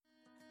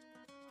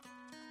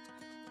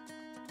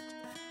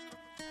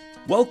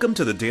Welcome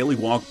to the Daily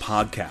Walk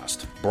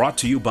Podcast, brought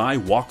to you by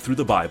Walk Through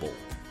the Bible.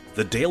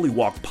 The Daily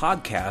Walk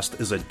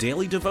Podcast is a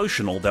daily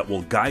devotional that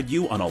will guide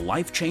you on a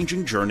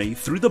life-changing journey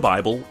through the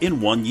Bible in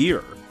 1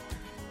 year.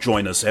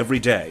 Join us every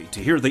day to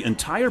hear the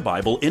entire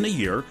Bible in a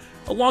year,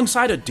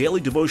 alongside a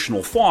daily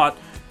devotional thought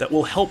that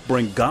will help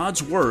bring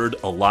God's Word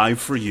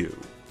alive for you.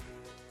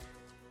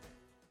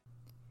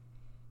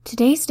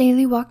 Today's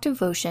Daily Walk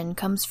devotion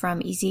comes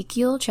from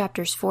Ezekiel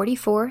chapters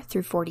 44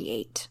 through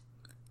 48.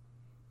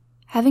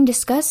 Having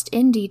discussed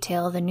in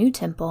detail the new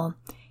temple,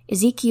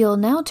 Ezekiel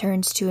now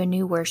turns to a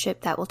new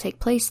worship that will take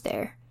place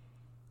there.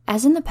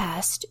 As in the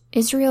past,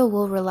 Israel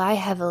will rely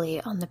heavily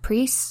on the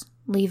priests,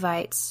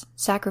 Levites,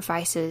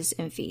 sacrifices,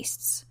 and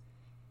feasts.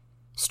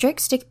 Strict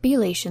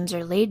stipulations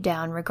are laid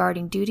down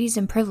regarding duties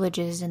and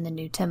privileges in the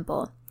new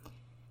temple.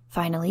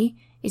 Finally,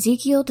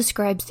 Ezekiel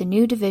describes the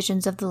new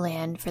divisions of the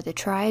land for the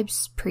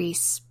tribes,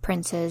 priests,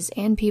 princes,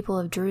 and people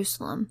of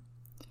Jerusalem.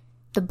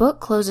 The book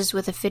closes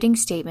with a fitting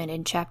statement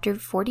in chapter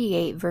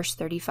 48, verse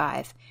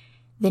 35.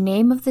 The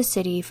name of the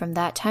city from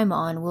that time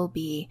on will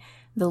be,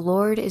 "The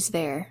Lord is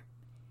there."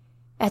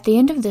 At the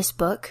end of this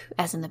book,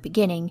 as in the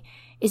beginning,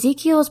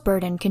 Ezekiel's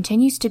burden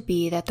continues to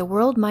be that the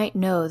world might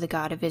know the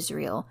God of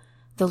Israel,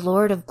 the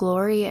Lord of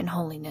glory and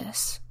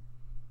holiness.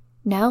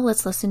 Now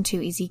let's listen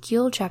to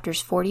Ezekiel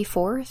chapters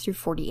 44 through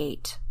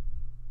 48.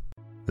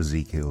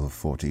 Ezekiel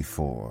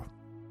 44.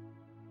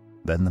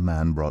 Then the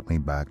man brought me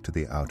back to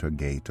the outer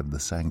gate of the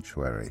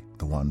sanctuary,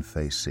 the one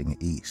facing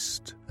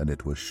east, and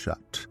it was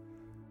shut.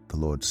 The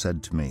Lord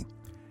said to me,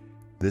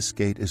 "This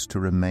gate is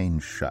to remain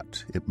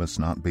shut. It must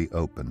not be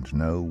opened.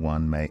 No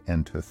one may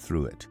enter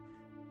through it.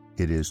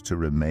 It is to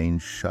remain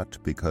shut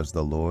because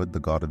the Lord, the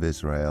God of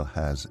Israel,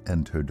 has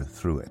entered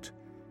through it.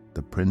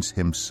 The prince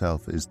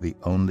himself is the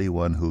only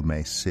one who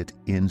may sit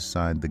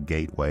inside the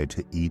gateway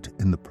to eat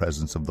in the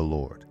presence of the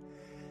Lord.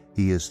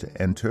 He is to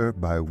enter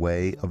by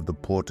way of the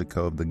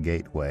portico of the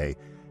gateway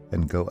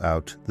and go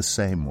out the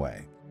same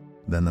way."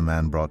 Then the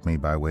man brought me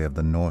by way of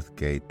the north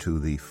gate to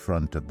the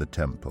front of the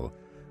temple.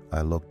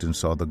 I looked and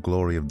saw the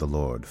glory of the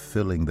Lord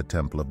filling the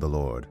temple of the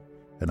Lord,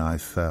 and I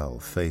fell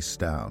face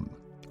down.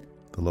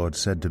 The Lord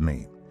said to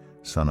me,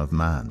 "Son of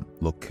man,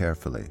 look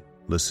carefully,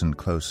 listen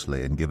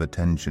closely, and give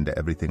attention to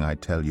everything I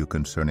tell you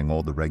concerning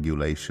all the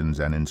regulations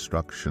and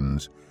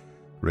instructions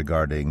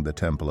regarding the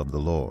temple of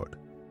the Lord.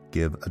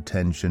 Give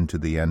attention to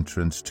the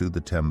entrance to the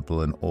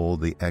temple and all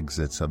the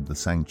exits of the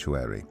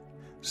sanctuary.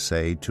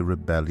 Say to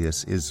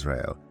rebellious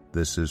Israel,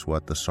 this is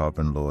what the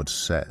sovereign Lord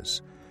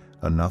says.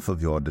 Enough of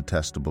your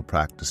detestable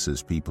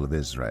practices, people of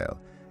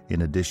Israel.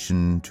 In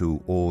addition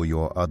to all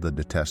your other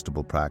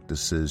detestable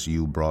practices,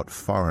 you brought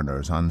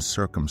foreigners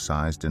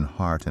uncircumcised in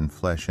heart and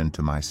flesh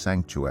into my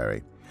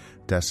sanctuary,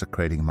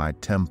 desecrating my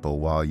temple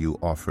while you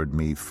offered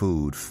me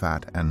food,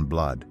 fat, and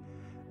blood,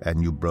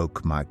 and you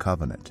broke my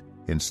covenant.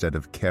 Instead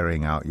of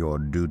carrying out your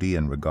duty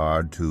in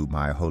regard to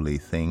my holy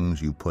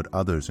things, you put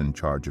others in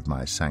charge of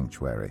my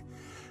sanctuary.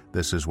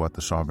 This is what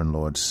the sovereign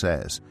Lord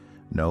says.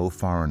 No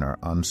foreigner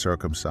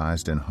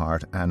uncircumcised in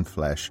heart and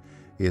flesh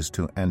is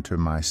to enter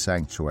my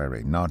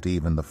sanctuary, not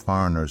even the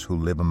foreigners who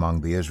live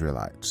among the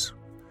Israelites.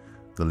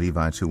 The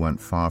Levites who went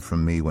far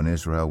from me when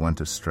Israel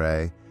went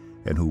astray,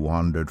 and who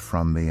wandered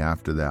from me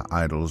after their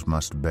idols,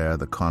 must bear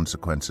the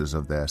consequences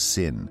of their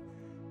sin.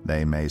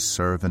 They may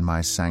serve in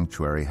my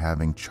sanctuary,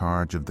 having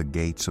charge of the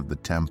gates of the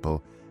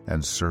temple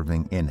and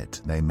serving in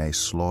it. They may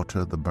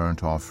slaughter the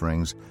burnt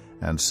offerings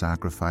and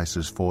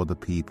sacrifices for the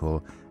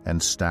people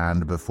and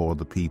stand before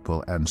the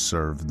people and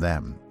serve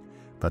them.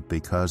 But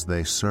because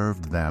they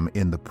served them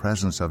in the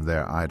presence of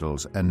their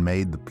idols and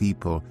made the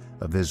people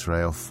of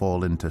Israel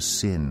fall into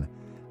sin,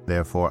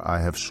 therefore I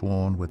have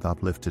sworn with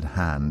uplifted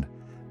hand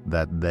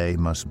that they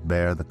must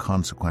bear the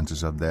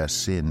consequences of their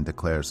sin,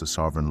 declares the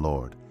sovereign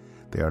Lord.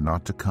 They are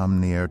not to come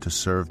near to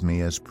serve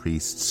me as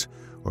priests,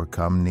 or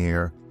come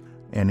near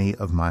any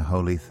of my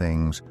holy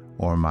things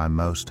or my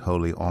most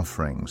holy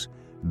offerings.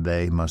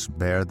 They must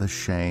bear the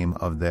shame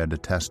of their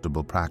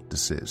detestable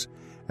practices,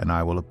 and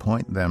I will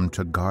appoint them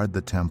to guard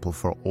the temple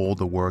for all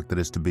the work that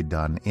is to be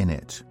done in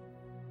it.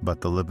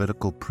 But the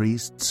Levitical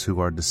priests, who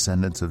are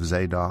descendants of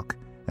Zadok,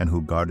 and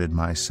who guarded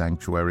my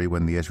sanctuary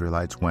when the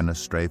Israelites went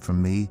astray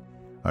from me,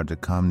 are to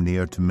come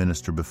near to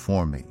minister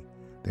before me.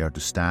 They are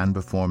to stand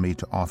before me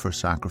to offer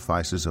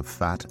sacrifices of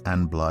fat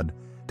and blood,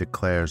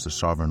 declares the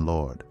sovereign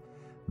Lord.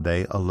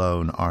 They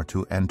alone are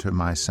to enter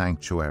my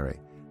sanctuary.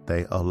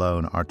 They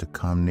alone are to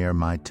come near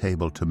my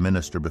table to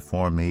minister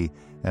before me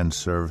and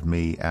serve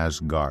me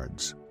as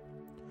guards.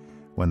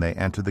 When they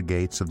enter the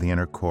gates of the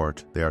inner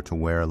court, they are to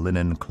wear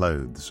linen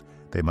clothes.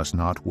 They must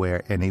not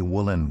wear any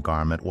woolen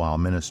garment while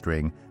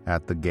ministering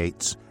at the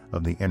gates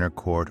of the inner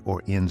court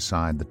or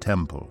inside the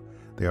temple.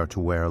 They are to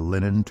wear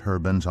linen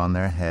turbans on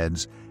their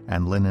heads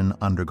and linen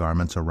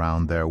undergarments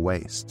around their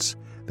waists.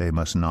 They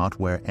must not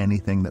wear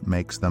anything that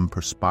makes them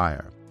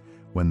perspire.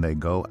 When they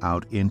go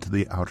out into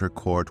the outer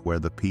court where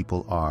the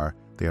people are,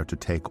 they are to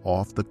take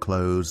off the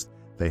clothes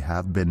they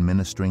have been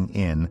ministering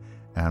in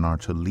and are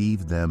to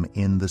leave them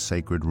in the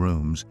sacred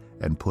rooms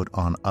and put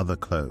on other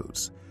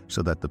clothes.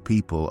 so that the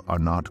people are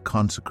not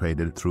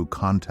consecrated through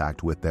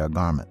contact with their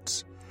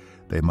garments.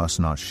 They must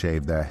not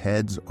shave their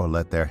heads or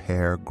let their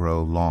hair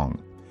grow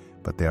long,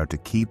 but they are to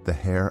keep the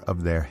hair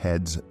of their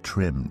heads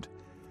trimmed.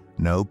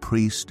 No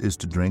priest is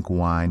to drink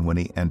wine when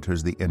he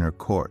enters the inner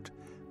court.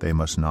 They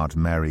must not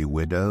marry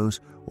widows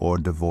or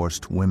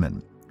divorced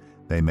women.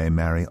 They may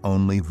marry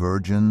only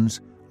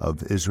virgins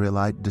of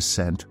Israelite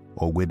descent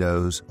or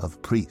widows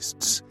of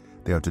priests.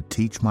 They are to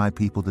teach my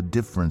people the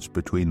difference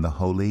between the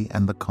holy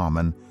and the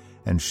common,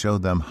 and show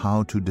them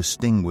how to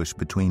distinguish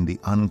between the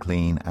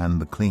unclean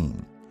and the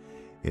clean.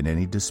 In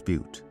any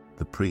dispute,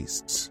 the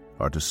priests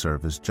are to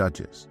serve as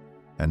judges,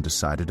 and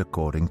decide it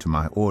according to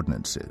my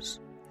ordinances.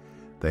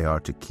 They are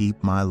to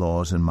keep my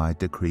laws and my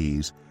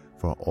decrees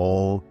for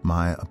all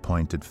my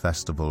appointed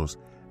festivals,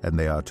 and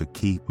they are to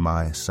keep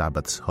my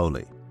Sabbaths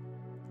holy.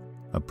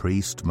 A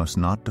priest must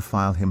not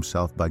defile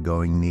himself by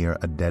going near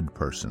a dead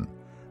person.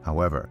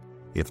 However,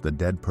 if the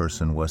dead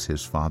person was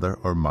his father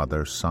or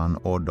mother, son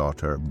or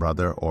daughter,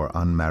 brother or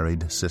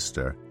unmarried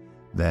sister,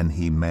 then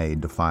he may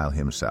defile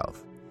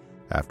himself.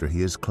 After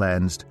he is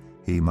cleansed,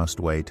 he must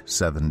wait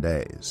 7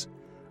 days.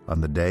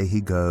 On the day he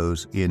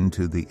goes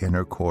into the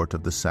inner court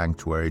of the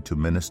sanctuary to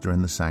minister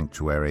in the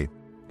sanctuary,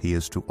 he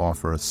is to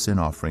offer a sin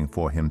offering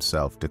for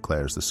himself,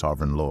 declares the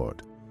sovereign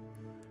Lord.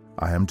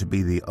 I am to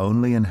be the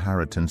only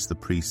inheritance the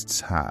priests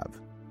have.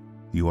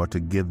 You are to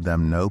give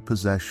them no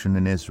possession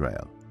in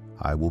Israel.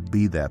 I will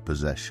be their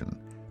possession.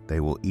 They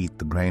will eat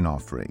the grain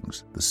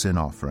offerings, the sin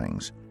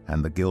offerings,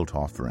 and the guilt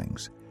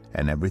offerings,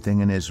 and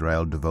everything in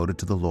Israel devoted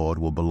to the Lord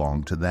will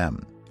belong to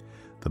them.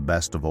 The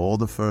best of all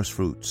the first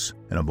fruits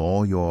and of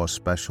all your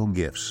special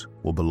gifts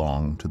will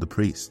belong to the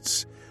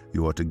priests.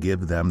 You are to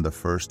give them the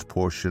first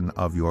portion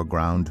of your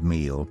ground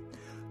meal,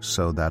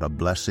 so that a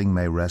blessing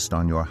may rest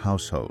on your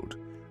household.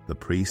 The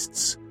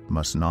priests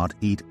must not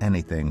eat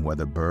anything,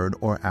 whether bird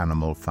or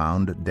animal,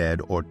 found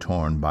dead or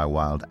torn by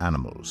wild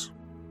animals.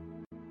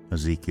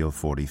 Ezekiel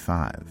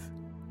 45.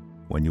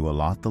 When you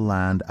allot the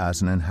land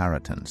as an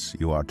inheritance,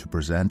 you are to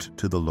present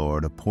to the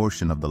Lord a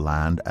portion of the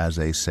land as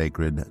a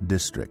sacred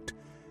district,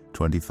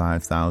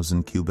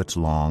 25,000 cubits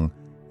long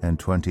and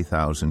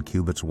 20,000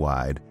 cubits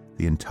wide.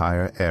 The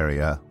entire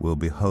area will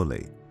be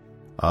holy.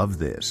 Of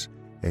this,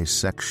 a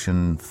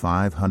section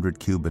 500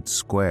 cubits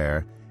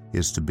square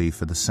is to be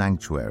for the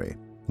sanctuary,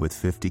 with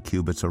 50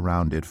 cubits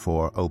around it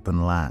for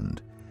open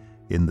land.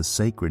 In the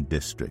sacred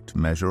district,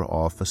 measure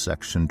off a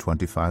section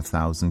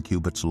 25,000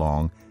 cubits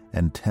long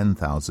and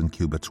 10,000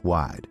 cubits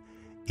wide.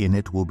 In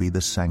it will be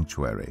the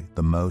sanctuary,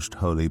 the most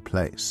holy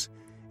place.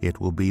 It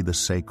will be the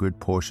sacred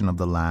portion of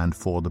the land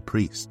for the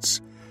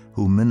priests,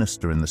 who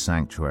minister in the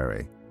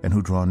sanctuary, and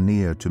who draw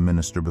near to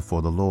minister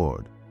before the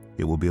Lord.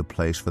 It will be a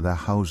place for their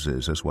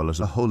houses, as well as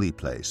a holy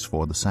place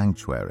for the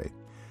sanctuary.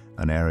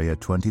 An area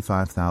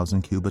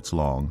 25,000 cubits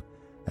long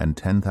and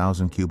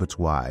 10,000 cubits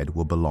wide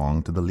will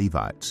belong to the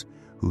Levites,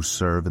 who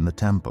serve in the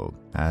temple,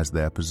 as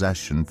their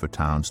possession for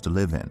towns to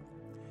live in.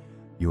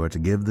 You are to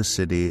give the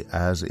city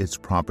as its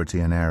property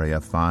an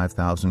area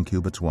 5,000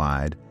 cubits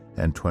wide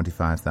and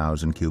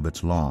 25,000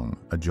 cubits long.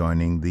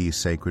 Adjoining the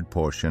sacred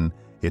portion,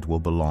 it will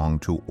belong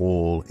to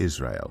all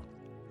Israel.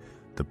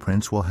 The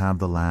prince will have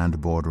the land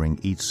bordering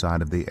each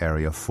side of the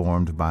area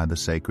formed by the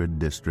sacred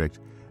district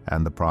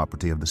and the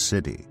property of the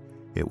city.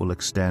 It will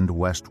extend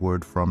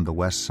westward from the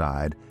west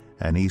side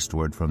and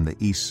eastward from the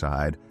east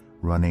side,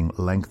 running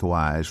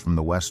lengthwise from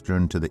the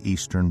western to the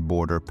eastern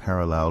border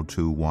parallel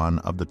to one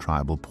of the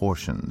tribal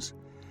portions.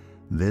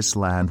 This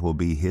land will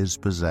be his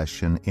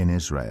possession in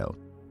Israel,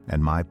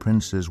 and my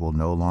princes will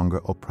no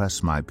longer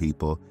oppress my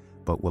people,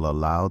 but will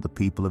allow the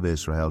people of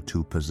Israel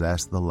to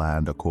possess the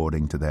land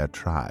according to their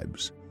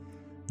tribes.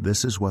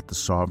 This is what the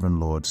sovereign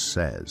Lord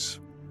says: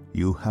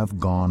 You have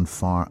gone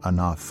far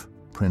enough,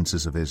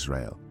 princes of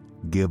Israel.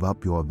 Give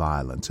up your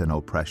violence and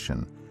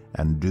oppression,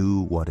 and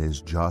do what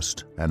is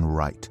just and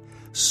right.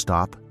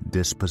 Stop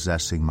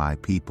dispossessing my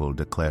people,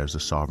 declares the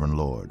sovereign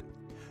Lord.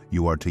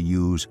 You are to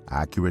use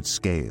accurate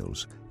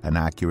scales, an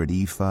accurate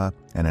ephah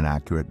and an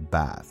accurate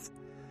bath.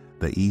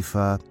 The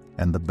ephah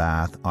and the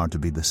bath are to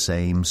be the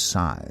same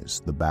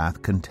size, the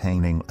bath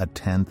containing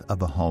 1/10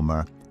 of a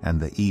homer and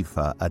the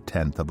ephah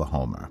 1/10 of a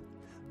homer.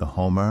 The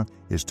homer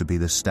is to be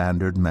the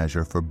standard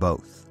measure for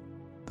both.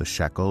 The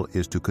shekel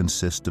is to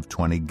consist of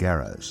 20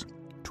 gerahs,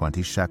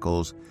 20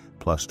 shekels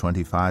plus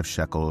 25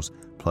 shekels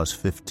plus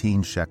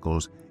 15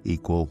 shekels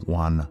equal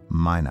 1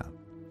 mina.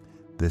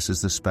 This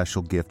is the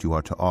special gift you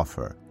are to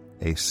offer: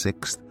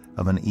 1/6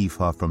 of an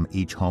ephah from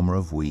each homer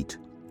of wheat,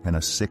 and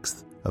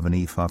 1/6 of an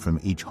ephah from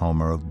each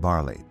homer of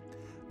barley.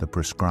 The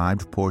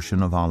prescribed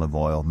portion of olive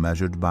oil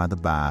measured by the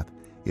bath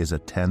is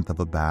 1/10 of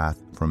a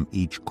bath from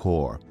each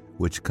core,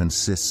 which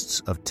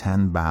consists of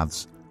 10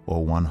 baths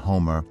or 1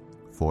 homer,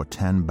 for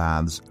 10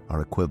 baths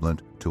are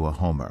equivalent to a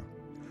homer.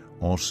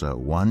 Also,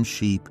 1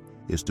 sheep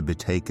is to be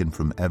taken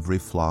from every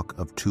flock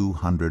of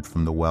 200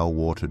 from the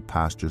well-watered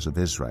pastures of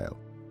Israel.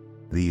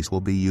 These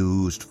will be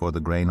used for the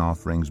grain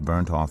offerings,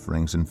 burnt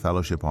offerings, and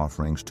fellowship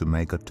offerings to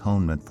make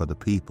atonement for the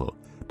people,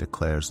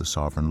 declares the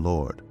sovereign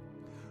Lord.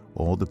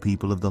 All the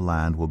people of the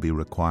land will be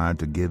required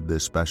to give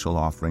this special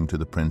offering to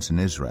the prince in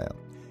Israel.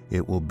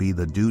 It will be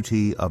the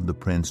duty of the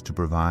prince to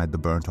provide the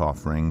burnt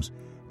offerings,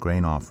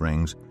 grain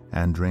offerings,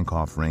 and drink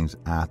offerings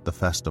at the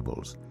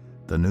festivals,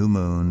 the new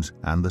moons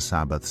and the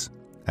Sabbaths,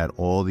 at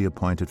all the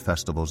appointed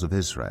festivals of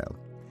Israel.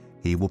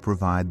 He will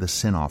provide the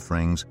sin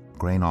offerings,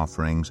 grain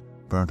offerings,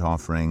 burnt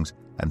offerings,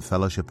 and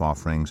fellowship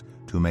offerings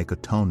to make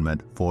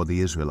atonement for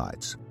the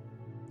Israelites.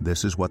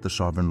 This is what the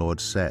Sovereign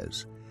Lord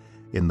says.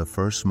 In the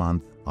first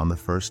month, on the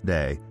first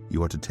day,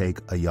 you are to take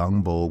a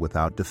young bull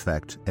without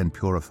defect and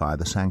purify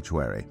the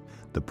sanctuary.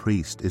 The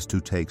priest is to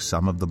take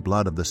some of the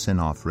blood of the sin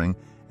offering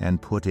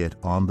and put it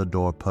on the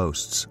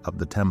doorposts of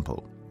the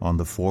temple, on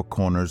the four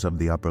corners of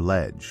the upper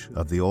ledge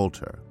of the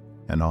altar,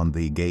 and on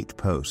the gate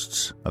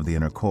posts of the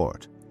inner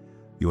court.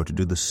 You are to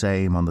do the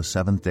same on the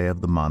seventh day of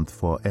the month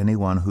for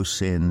anyone who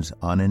sins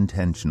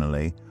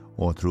unintentionally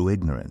or through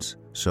ignorance,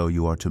 so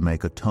you are to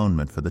make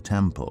atonement for the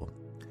temple.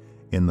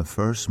 In the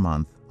first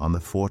month, on the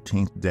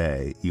 14th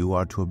day, you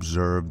are to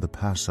observe the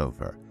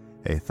Passover,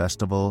 a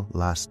festival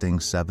lasting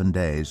 7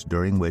 days,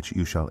 during which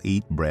you shall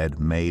eat bread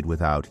made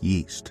without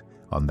yeast.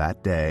 On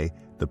that day,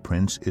 the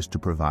prince is to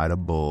provide a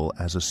bull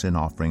as a sin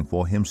offering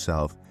for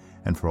himself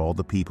and for all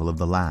the people of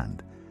the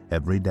land.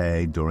 Every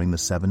day during the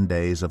 7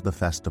 days of the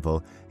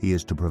festival, he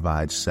is to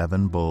provide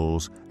 7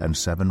 bulls and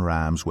 7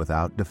 rams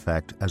without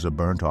defect as a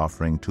burnt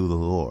offering to the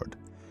Lord,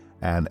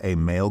 and a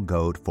male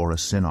goat for a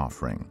sin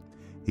offering.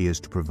 He is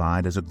to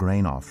provide as a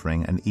grain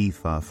offering an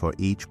ephah for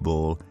each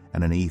bull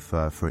and an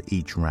ephah for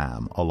each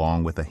ram,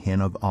 along with a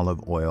hin of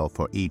olive oil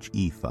for each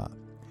ephah.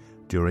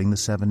 During the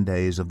 7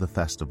 days of the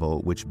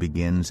festival, which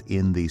begins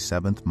in the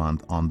 7th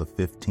month on the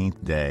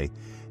 15th day,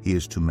 he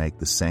is to make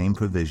the same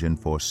provision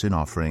for sin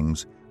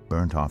offerings,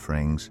 burnt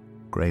offerings,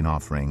 grain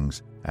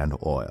offerings, and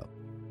oil.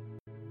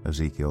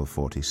 Ezekiel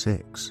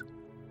 46.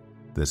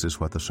 This is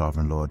what the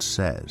Sovereign Lord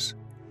says.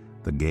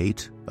 The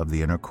gate of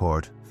the inner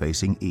court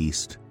facing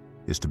east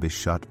is to be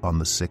shut on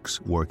the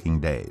 6 working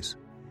days,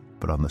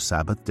 but on the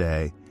Sabbath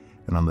day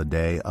and on the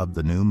day of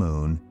the new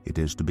moon it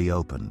is to be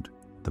opened.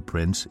 The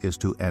prince is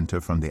to enter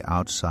from the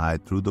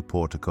outside through the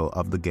portico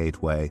of the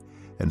gateway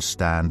and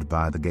stand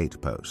by the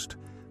gatepost.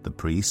 The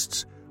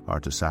priests are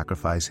to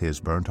sacrifice his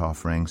burnt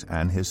offerings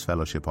and his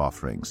fellowship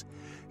offerings.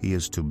 He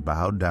is to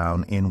bow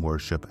down in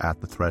worship at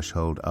the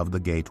threshold of the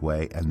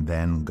gateway and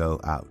then go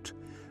out.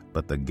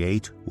 But the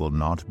gate will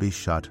not be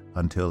shut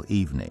until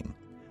evening.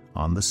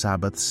 On the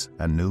Sabbaths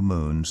and new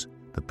moons,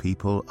 the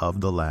people of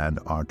the land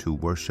are to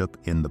worship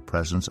in the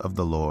presence of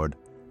the Lord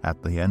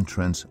at the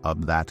entrance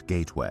of that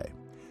gateway.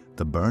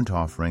 The burnt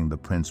offering the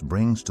prince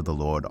brings to the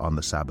Lord on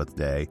the Sabbath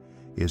day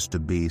is to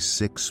be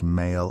 6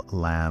 male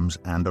lambs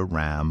and a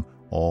ram,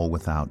 all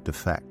without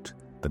defect.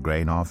 The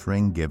grain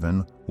offering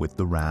given with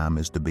the ram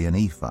is to be an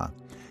ephah,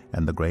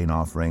 and the grain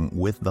offering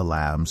with the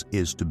lambs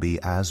is to be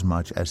as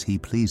much as he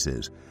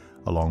pleases,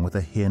 along with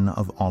a hin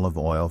of olive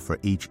oil for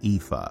each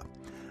ephah.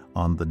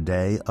 On the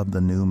day of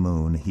the new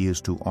moon he is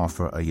to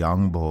offer a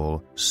young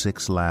bull,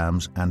 6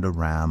 lambs, and a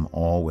ram,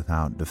 all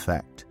without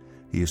defect.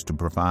 He is to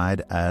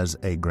provide as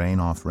a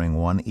grain offering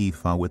 1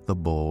 ephah with the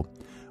bull,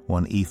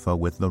 1 ephah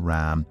with the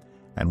ram,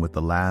 and with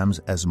the lambs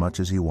as much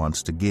as he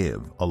wants to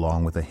give,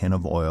 along with a hin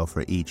of oil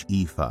for each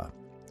ephah.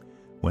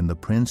 When the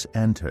prince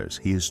enters,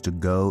 he is to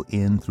go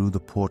in through the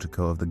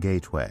portico of the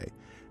gateway,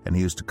 and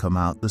he is to come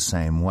out the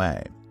same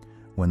way.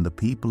 When the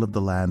people of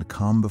the land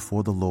come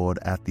before the Lord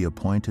at the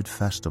appointed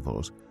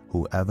festivals,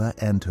 whoever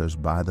enters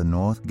by the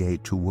north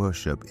gate to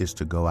worship is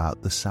to go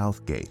out the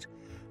south gate,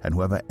 and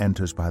whoever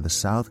enters by the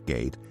south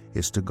gate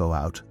is to go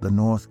out the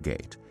north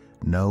gate.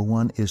 No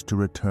one is to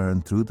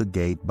return through the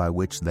gate by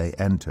which they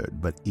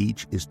entered, but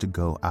each is to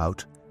go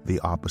out the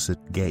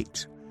opposite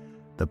gate.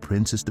 The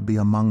prince is to be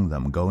among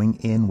them, going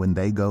in when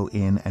they go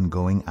in and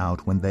going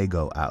out when they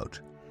go out.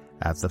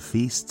 At the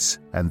feasts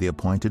and the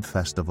appointed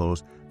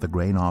festivals, the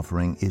grain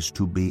offering is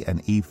to be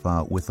an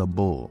ephah with a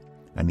bull,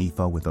 an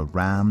ephah with a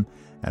ram,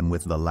 and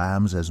with the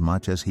lambs as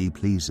much as he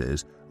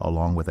pleases,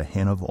 along with a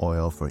hin of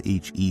oil for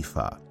each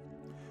ephah.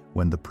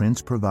 When the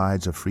prince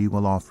provides a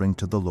freewill offering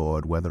to the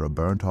Lord, whether a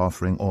burnt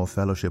offering or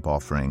fellowship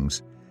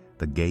offerings,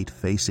 the gate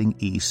facing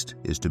east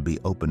is to be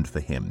opened for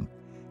him.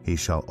 He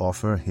shall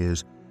offer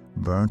his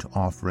burnt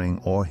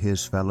offering or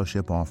his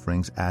fellowship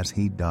offerings as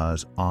he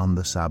does on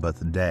the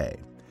Sabbath day.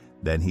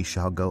 Then he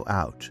shall go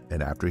out,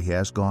 and after he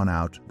has gone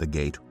out, the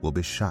gate will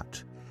be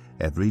shut.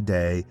 Every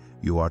day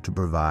you are to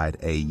provide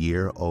a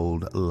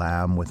year-old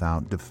lamb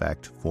without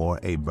defect for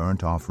a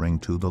burnt offering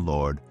to the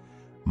Lord.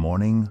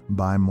 Morning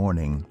by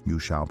morning you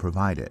shall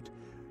provide it.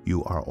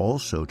 You are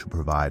also to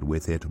provide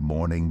with it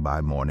morning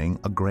by morning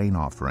a grain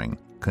offering,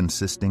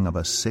 consisting of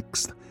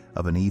 1/6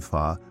 of an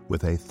ephah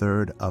with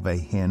 1/3 of a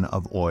hin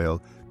of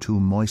oil to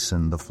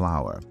moisten the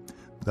flour.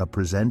 The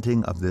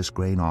presenting of this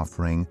grain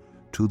offering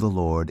to the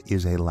Lord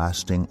is a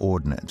lasting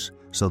ordinance.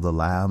 So the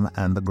lamb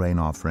and the grain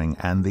offering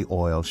and the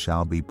oil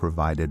shall be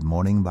provided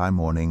morning by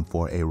morning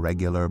for a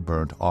regular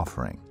burnt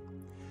offering.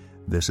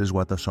 This is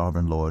what the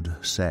Sovereign Lord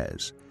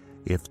says.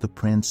 If the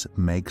prince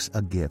makes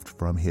a gift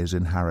from his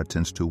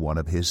inheritance to one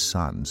of his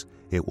sons,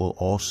 it will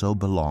also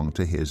belong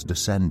to his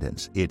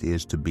descendants. It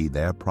is to be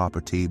their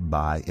property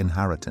by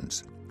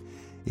inheritance.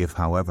 If,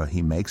 however,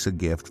 he makes a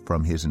gift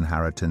from his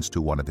inheritance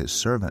to one of his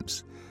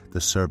servants,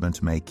 the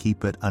servant may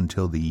keep it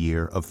until the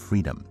year of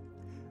freedom.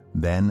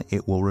 Then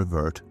it will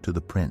revert to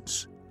the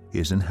prince.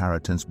 His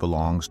inheritance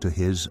belongs to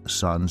his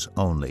sons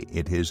only.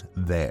 It is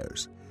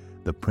theirs.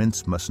 The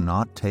prince must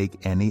not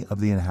take any of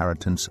the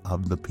inheritance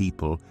of the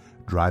people,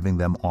 driving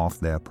them off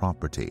their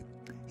property.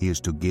 He is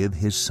to give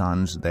his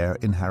sons their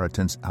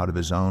inheritance out of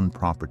his own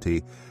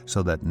property,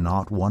 so that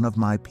not one of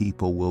my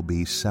people will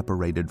be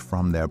separated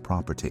from their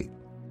property.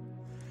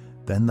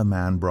 Then the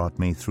man brought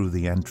me through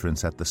the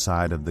entrance at the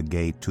side of the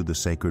gate to the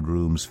sacred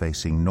rooms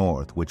facing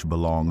north, which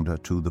belonged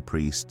to the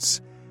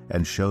priests,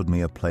 and showed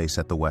me a place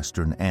at the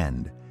western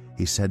end.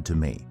 He said to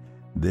me,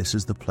 "This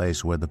is the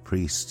place where the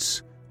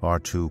priests are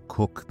to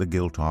cook the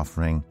guilt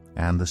offering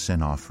and the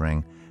sin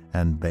offering,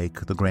 and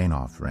bake the grain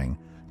offering,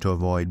 to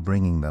avoid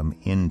bringing them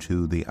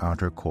into the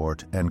outer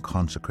court and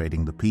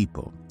consecrating the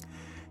people."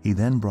 He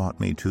then brought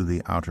me to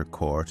the outer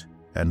court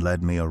and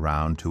led me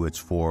around to its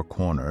 4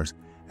 corners,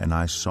 and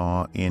I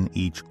saw in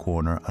each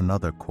corner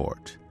another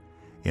court.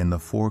 In the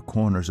 4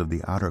 corners of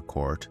the outer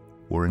court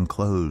were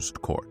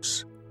enclosed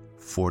courts,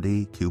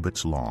 40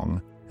 cubits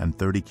long and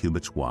 30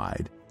 cubits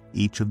wide.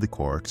 Each of the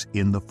courts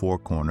in the 4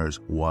 corners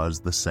was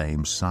the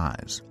same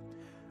size.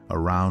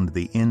 Around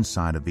the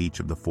inside of each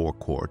of the 4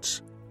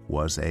 courts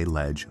was a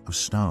ledge of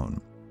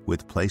stone,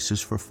 with places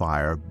for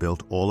fire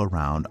built all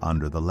around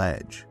under the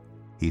ledge.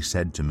 He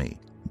said to me,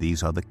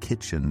 "These are the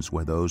kitchens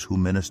where those who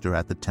minister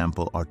at the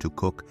temple are to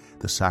cook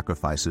the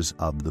sacrifices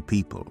of the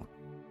people."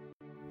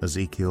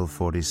 Ezekiel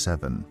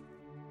 47.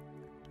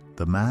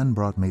 The man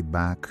brought me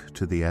back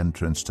to the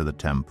entrance to the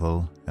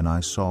temple, and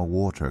I saw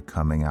water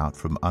coming out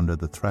from under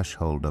the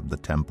threshold of the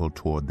temple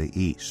toward the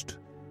east,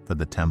 for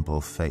the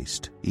temple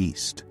faced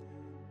east.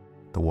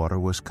 The water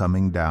was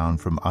coming down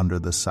from under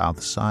the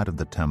south side of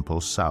the temple,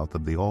 south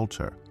of the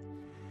altar.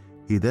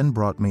 He then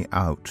brought me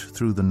out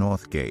through the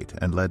north gate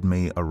and led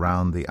me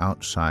around the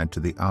outside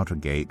to the outer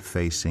gate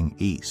facing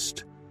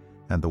east,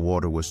 and the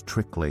water was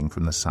trickling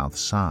from the south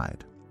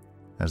side.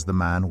 As the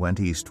man went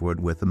eastward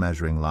with the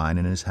measuring line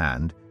in his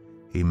hand,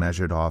 he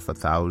measured off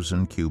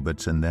 1,000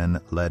 cubits and then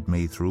led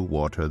me through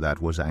water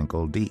that was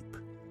ankle deep.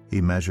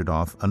 He measured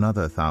off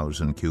another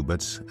 1,000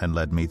 cubits and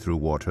led me through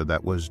water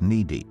that was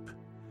knee deep.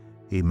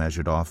 He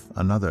measured off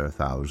another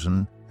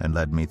 1,000 and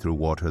led me through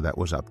water that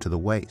was up to the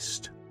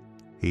waist.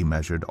 He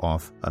measured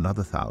off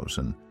another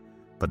 1,000,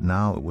 but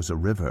now it was a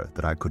river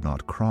that I could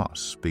not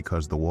cross,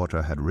 because the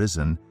water had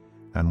risen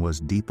and was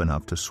deep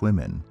enough to swim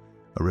in,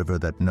 a river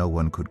that no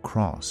one could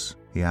cross.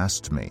 He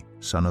asked me,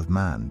 "Son of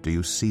man, do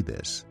you see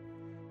this?"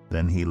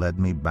 Then he led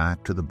me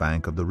back to the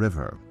bank of the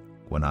river.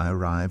 When I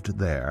arrived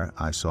there,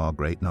 I saw a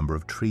great number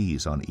of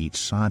trees on each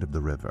side of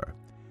the river.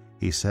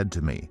 He said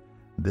to me,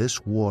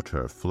 "This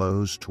water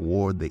flows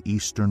toward the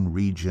eastern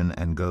region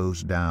and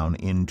goes down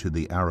into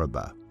the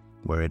Arabah,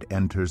 where it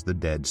enters the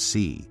Dead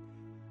Sea.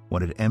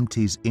 When it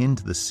empties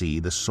into the sea,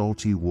 the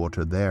salty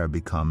water there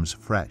becomes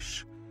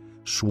fresh.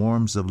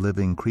 Swarms of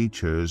living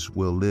creatures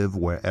will live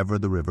wherever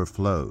the river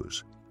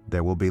flows.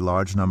 There will be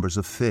large numbers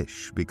of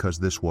fish, because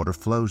this water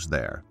flows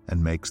there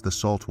and makes the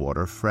salt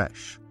water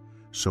fresh.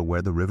 So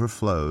where the river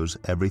flows,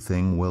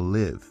 everything will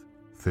live.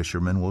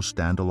 Fishermen will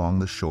stand along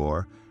the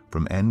shore.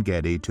 From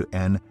En-Gedi to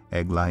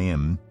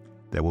En-Eglaim,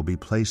 there will be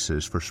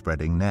places for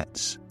spreading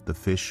nets. The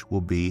fish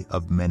will be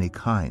of many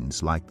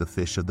kinds, like the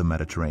fish of the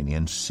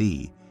Mediterranean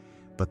Sea.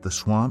 But the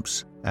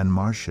swamps and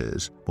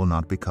marshes will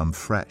not become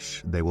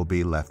fresh. They will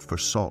be left for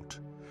salt.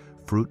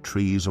 Fruit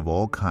trees of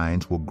all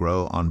kinds will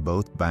grow on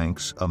both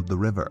banks of the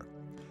river.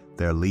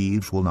 Their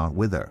leaves will not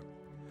wither,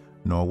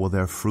 nor will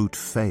their fruit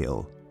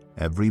fail.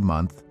 Every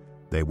month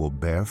they will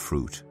bear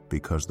fruit,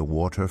 because the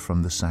water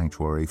from the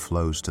sanctuary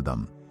flows to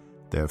them.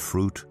 Their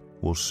fruit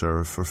will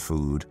serve for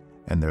food,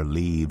 and their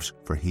leaves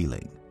for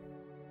healing."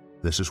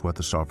 This is what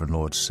the Sovereign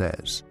Lord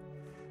says.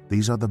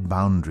 "These are the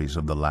boundaries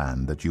of the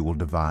land that you will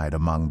divide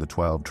among the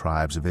 12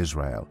 tribes of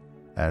Israel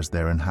as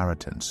their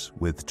inheritance,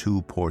 with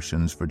 2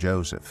 portions for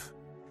Joseph.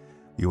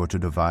 You are to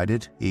divide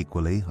it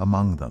equally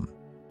among them,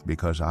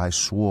 because I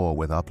swore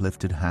with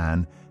uplifted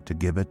hand to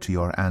give it to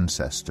your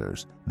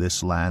ancestors.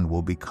 This land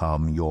will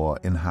become your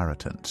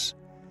inheritance.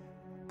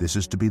 This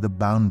is to be the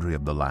boundary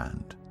of the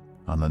land.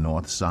 On the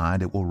north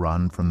side it will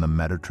run from the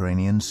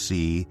Mediterranean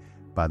Sea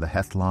by the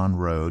Hethlon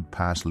road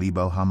past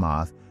Lebo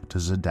Hamath to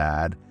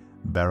Zedad,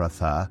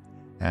 Beratha,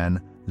 and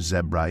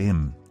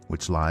Zebraim,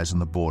 which lies on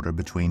the border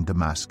between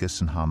Damascus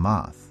and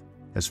Hamath,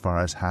 as far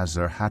as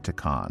Hazar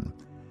Hattikon,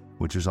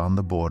 which is on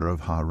the border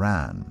of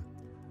Haran.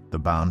 The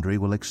boundary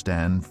will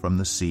extend from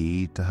the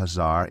sea to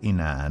Hazar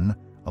Enan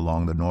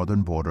along the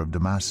northern border of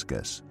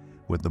Damascus,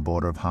 with the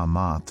border of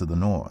Hamath to the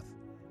north.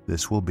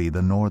 This will be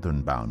the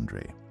northern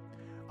boundary.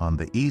 On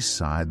the east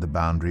side, the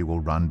boundary will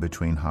run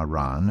between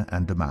Haran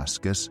and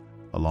Damascus,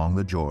 along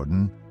the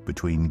Jordan,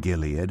 between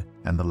Gilead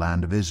and the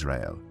land of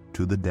Israel,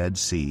 to the Dead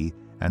Sea,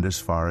 and as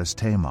far as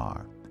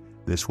Tamar.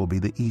 This will be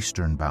the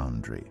eastern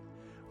boundary.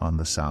 On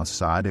the south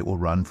side it will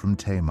run from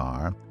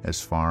Tamar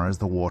as far as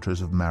the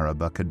waters of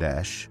Meribah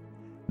Kadesh,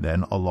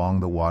 then along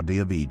the Wadi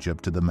of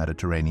Egypt to the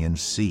Mediterranean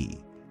Sea.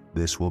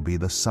 This will be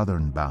the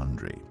southern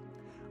boundary.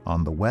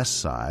 On the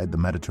west side, the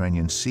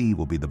Mediterranean Sea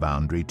will be the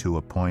boundary to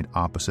a point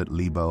opposite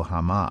Lebo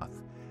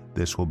Hamath.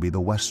 This will be the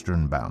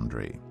western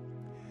boundary.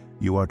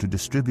 You are to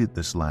distribute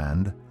this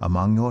land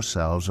among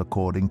yourselves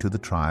according to the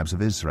tribes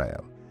of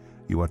Israel.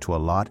 You are to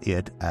allot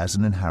it as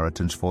an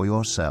inheritance for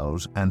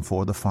yourselves and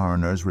for the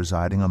foreigners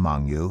residing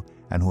among you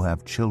and who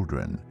have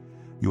children.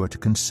 You are to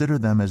consider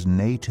them as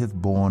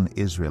native-born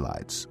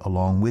Israelites.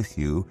 Along with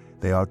you,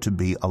 they are to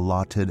be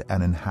allotted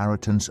an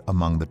inheritance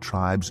among the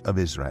tribes of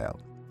Israel.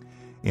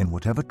 In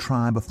whatever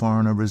tribe a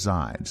foreigner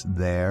resides,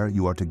 there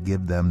you are to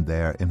give them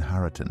their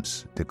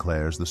inheritance,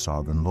 declares the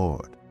sovereign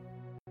Lord.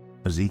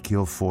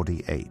 Ezekiel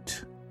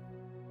 48.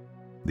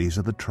 These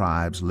are the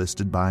tribes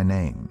listed by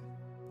name.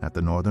 At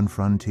the northern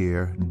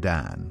frontier,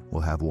 Dan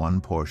will have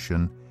one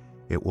portion.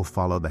 It will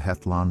follow the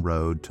Hethlon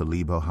road to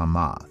Lebo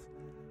Hamath.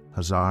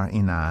 Hazar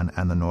Enan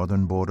and the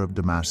northern border of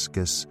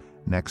Damascus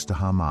next to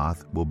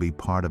Hamath will be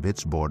part of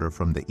its border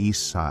from the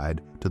east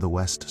side to the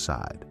west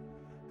side.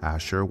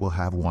 Asher will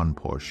have one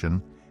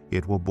portion.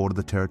 It will border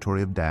the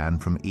territory of Dan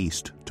from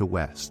east to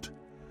west.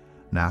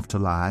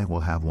 Naphtali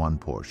will have one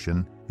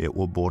portion. It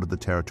will border the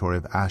territory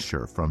of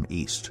Asher from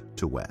east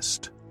to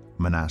west.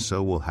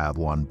 Manasseh will have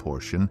one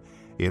portion.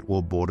 It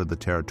will border the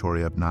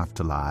territory of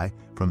Naphtali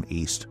from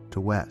east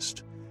to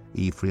west.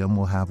 Ephraim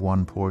will have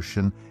one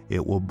portion.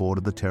 It will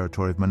border the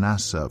territory of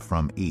Manasseh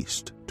from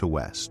east to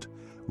west.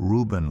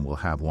 Reuben will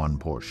have one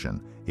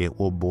portion. It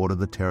will border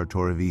the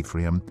territory of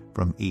Ephraim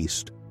from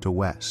east to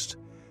west.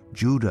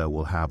 Judah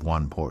will have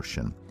one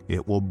portion.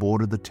 It will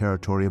border the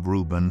territory of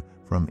Reuben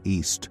from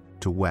east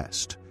to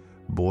west.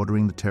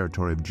 Bordering the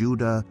territory of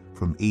Judah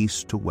from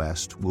east to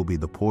west will be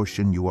the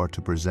portion you are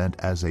to present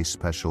as a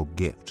special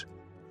gift.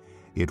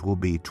 It will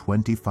be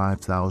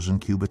 25,000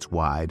 cubits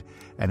wide,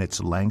 and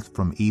its length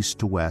from east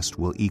to west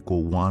will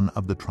equal one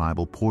of the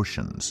tribal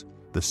portions.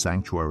 The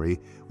sanctuary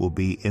will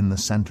be in the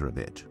center of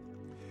it.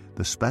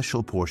 The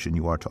special portion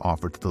you are to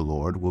offer to the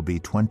Lord will be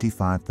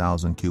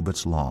 25,000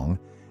 cubits long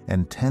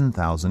and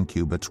 10,000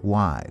 cubits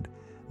wide.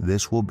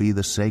 This will be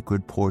the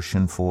sacred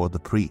portion for the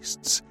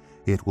priests.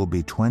 It will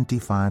be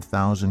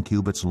 25,000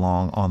 cubits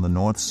long on the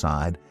north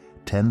side,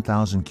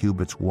 10,000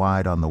 cubits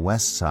wide on the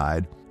west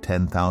side,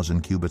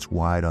 10,000 cubits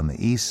wide on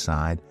the east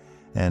side,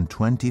 and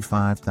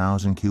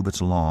 25,000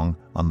 cubits long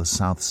on the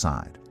south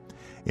side.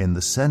 In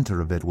the center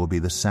of it will be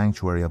the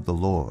sanctuary of the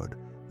Lord.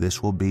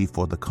 This will be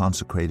for the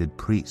consecrated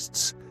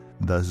priests,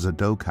 the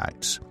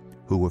Zadokites,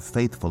 who were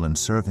faithful in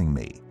serving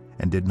me,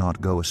 and did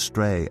not go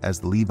astray as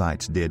the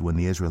Levites did when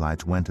the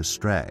Israelites went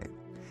astray.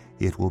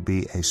 It will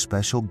be a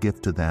special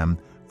gift to them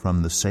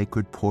from the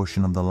sacred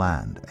portion of the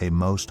land, a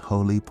most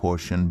holy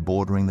portion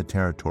bordering the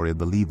territory of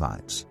the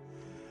Levites.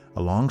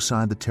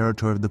 Alongside the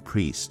territory of the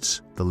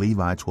priests, the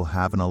Levites will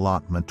have an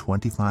allotment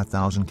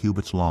 25,000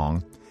 cubits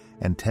long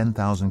and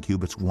 10,000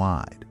 cubits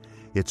wide.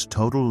 Its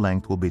total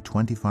length will be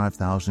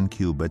 25,000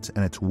 cubits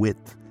and its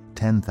width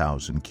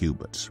 10,000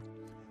 cubits.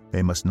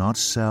 They must not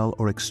sell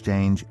or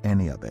exchange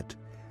any of it.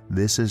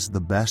 This is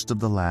the best of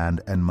the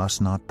land and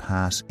must not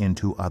pass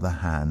into other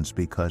hands,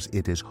 because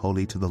it is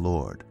holy to the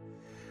Lord.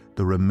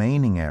 The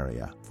remaining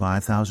area,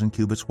 5,000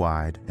 cubits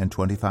wide and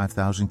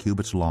 25,000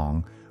 cubits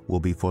long, will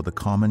be for the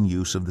common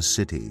use of the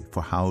city,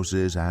 for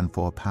houses and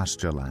for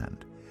pasture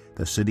land.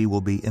 The city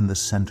will be in the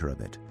center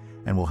of it,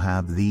 and will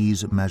have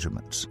these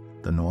measurements: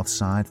 the north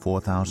side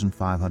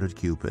 4,500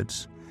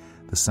 cubits,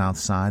 the south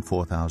side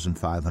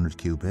 4,500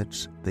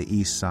 cubits, the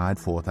east side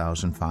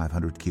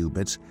 4,500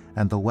 cubits,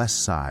 and the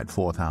west side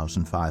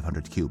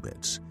 4,500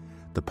 cubits.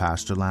 The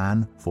pasture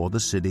land for the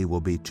city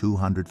will be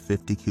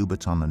 250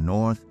 cubits on the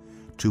north,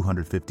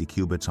 250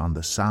 cubits on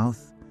the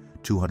south,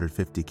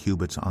 250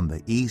 cubits on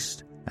the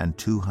east, and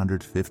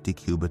 250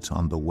 cubits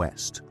on the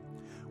west.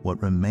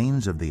 What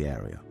remains of the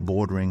area,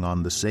 bordering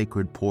on the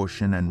sacred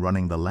portion and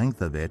running the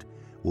length of it,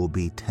 will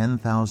be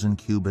 10,000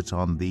 cubits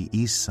on the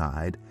east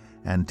side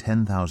and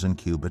 10,000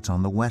 cubits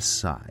on the west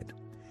side.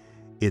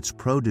 Its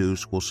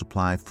produce will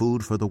supply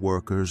food for the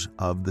workers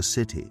of the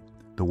city.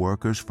 The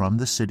workers from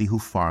the city who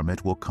farm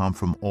it will come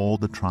from all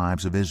the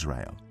tribes of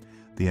Israel.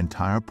 The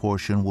entire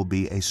portion will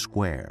be a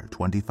square,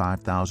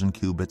 25,000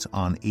 cubits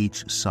on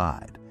each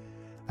side.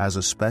 As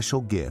a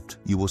special gift,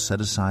 you will set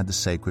aside the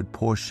sacred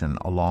portion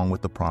along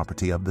with the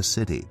property of the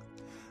city.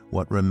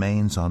 What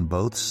remains on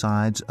both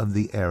sides of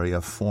the area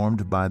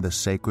formed by the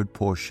sacred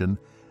portion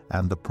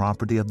and the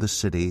property of the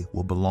city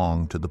will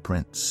belong to the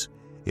prince.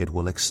 It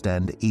will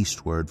extend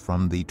eastward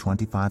from the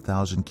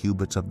 25,000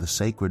 cubits of the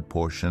sacred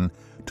portion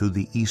to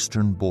the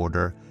eastern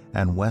border,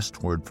 and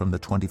westward from the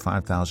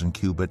 25,000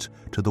 cubits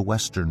to the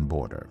western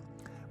border.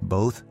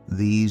 Both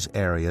these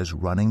areas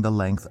running the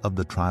length of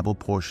the tribal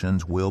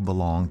portions will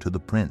belong to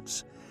the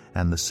prince,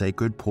 and the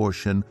sacred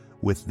portion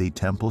with the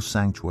temple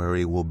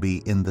sanctuary will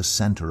be in the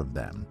center of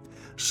them.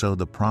 So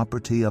the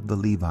property of the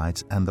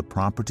Levites and the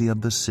property of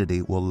the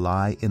city will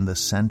lie in the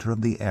center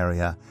of the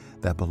area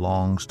that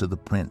belongs to the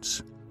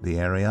prince. The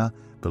area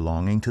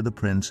belonging to the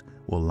prince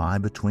will lie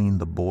between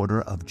the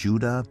border of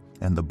Judah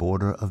and the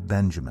border of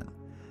Benjamin.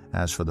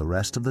 As for the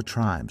rest of the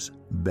tribes,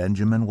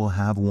 Benjamin will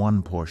have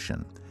one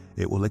portion.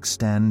 It will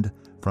extend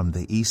from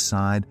the east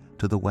side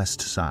to the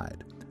west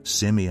side.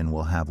 Simeon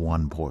will have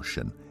one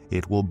portion.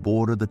 It will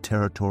border the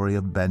territory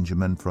of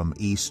Benjamin from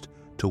east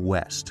to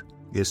west.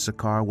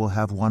 Issachar will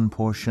have one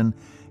portion.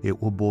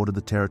 It will border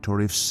the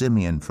territory of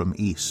Simeon from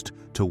east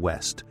to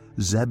west.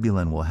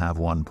 Zebulun will have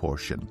one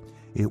portion.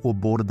 It will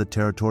border the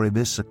territory of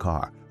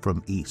Issachar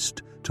from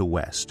east to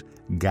west.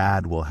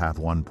 Gad will have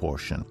one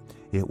portion.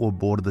 It will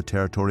border the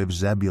territory of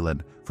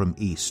Zebulun from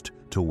east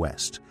to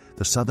west.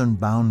 The southern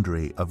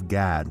boundary of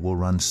Gad will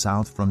run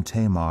south from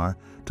Tamar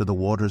to the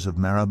waters of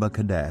Meribah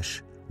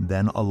Kadesh,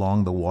 then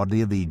along the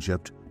Wadi of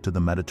Egypt to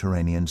the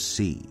Mediterranean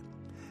Sea.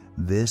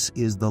 This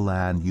is the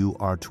land you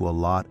are to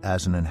allot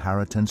as an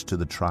inheritance to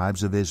the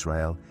tribes of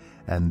Israel,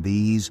 and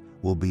these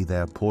will be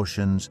their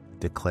portions,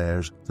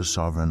 declares the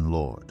sovereign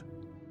Lord.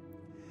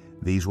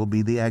 These will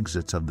be the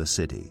exits of the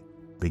city,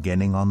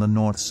 beginning on the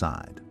north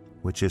side,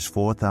 which is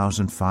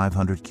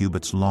 4,500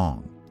 cubits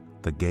long.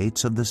 The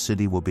gates of the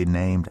city will be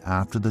named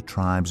after the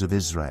tribes of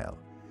Israel.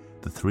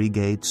 The 3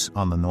 gates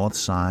on the north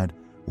side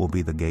will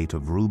be the gate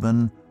of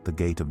Reuben, the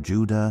gate of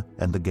Judah,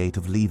 and the gate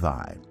of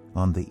Levi.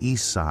 On the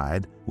east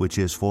side, which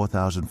is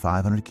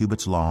 4,500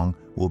 cubits long,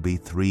 will be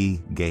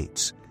 3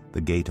 gates,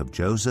 the gate of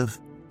Joseph,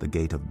 the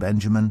gate of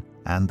Benjamin,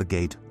 and the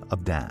gate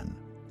of Dan.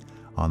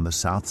 On the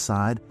south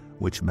side,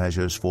 which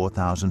measures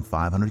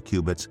 4,500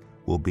 cubits,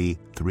 will be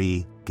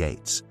 3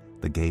 gates,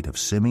 the gate of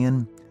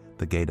Simeon,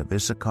 the gate of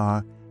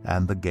Issachar,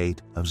 and the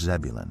gate of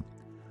Zebulun.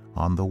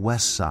 On the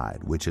west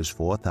side, which is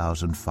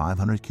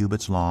 4,500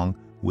 cubits long,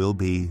 will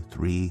be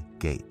 3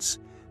 gates,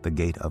 the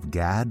gate of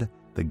Gad,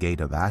 the gate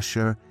of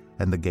Asher,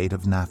 and the gate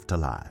of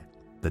Naphtali.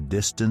 The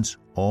distance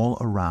all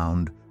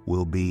around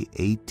will be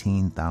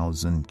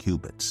 18,000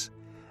 cubits,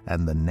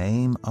 and the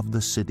name of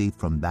the city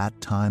from that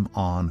time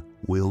on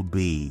will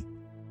be,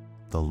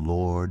 "The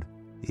Lord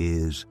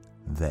is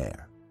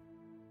there."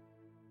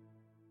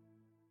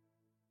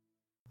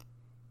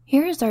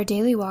 Here is our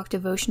Daily Walk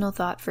devotional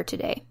thought for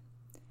today.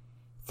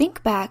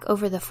 Think back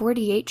over the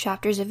 48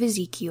 chapters of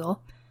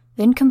Ezekiel,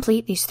 then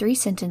complete these 3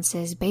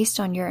 sentences based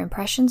on your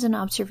impressions and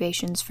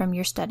observations from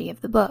your study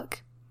of the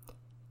book.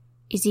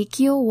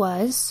 Ezekiel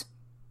was,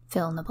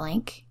 fill in the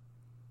blank.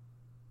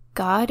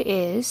 God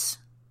is,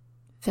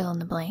 fill in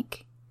the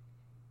blank.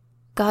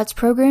 God's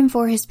program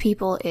for his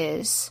people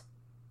is,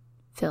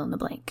 fill in the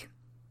blank.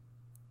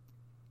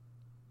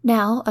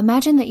 Now,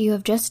 imagine that you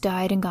have just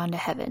died and gone to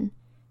heaven.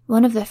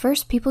 One of the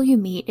first people you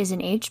meet is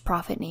an aged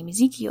prophet named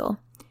Ezekiel.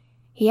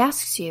 He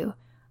asks you,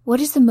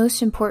 "What is the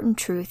most important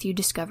truth you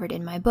discovered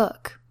in my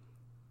book?"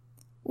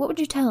 What would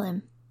you tell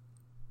him?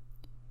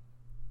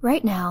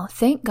 Right now,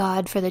 thank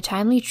God for the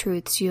timely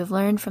truths you have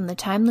learned from the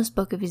timeless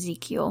book of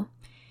Ezekiel.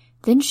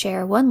 Then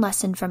share one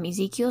lesson from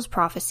Ezekiel's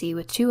prophecy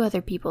with 2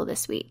 other people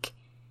this week.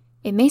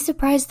 It may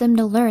surprise them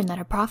to learn that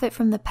a prophet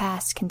from the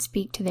past can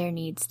speak to their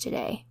needs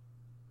today.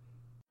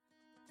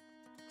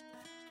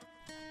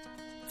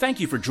 Thank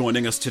you for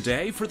joining us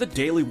today for the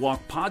Daily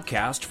Walk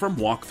podcast from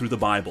Walk Through the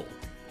Bible.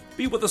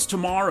 Be with us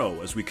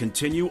tomorrow as we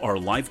continue our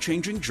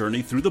life-changing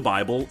journey through the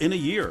Bible in a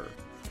year.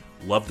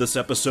 Love this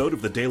episode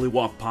of the Daily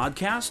Walk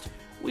podcast?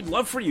 We'd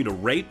love for you to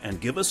rate and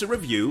give us a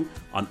review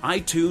on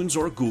iTunes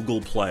or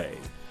Google Play.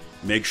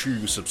 Make sure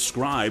you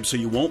subscribe so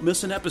you won't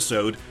miss an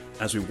episode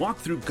as we walk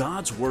through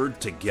God's Word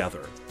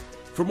together.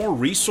 For more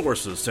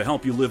resources to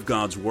help you live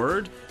God's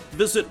Word,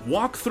 visit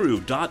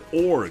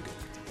walkthrough.org.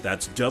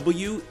 That's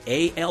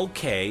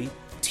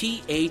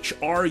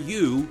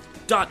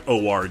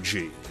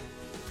WALKTHRU.org.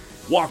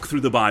 Walk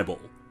through the Bible.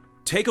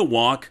 Take a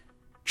walk,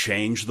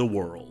 change the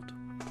world.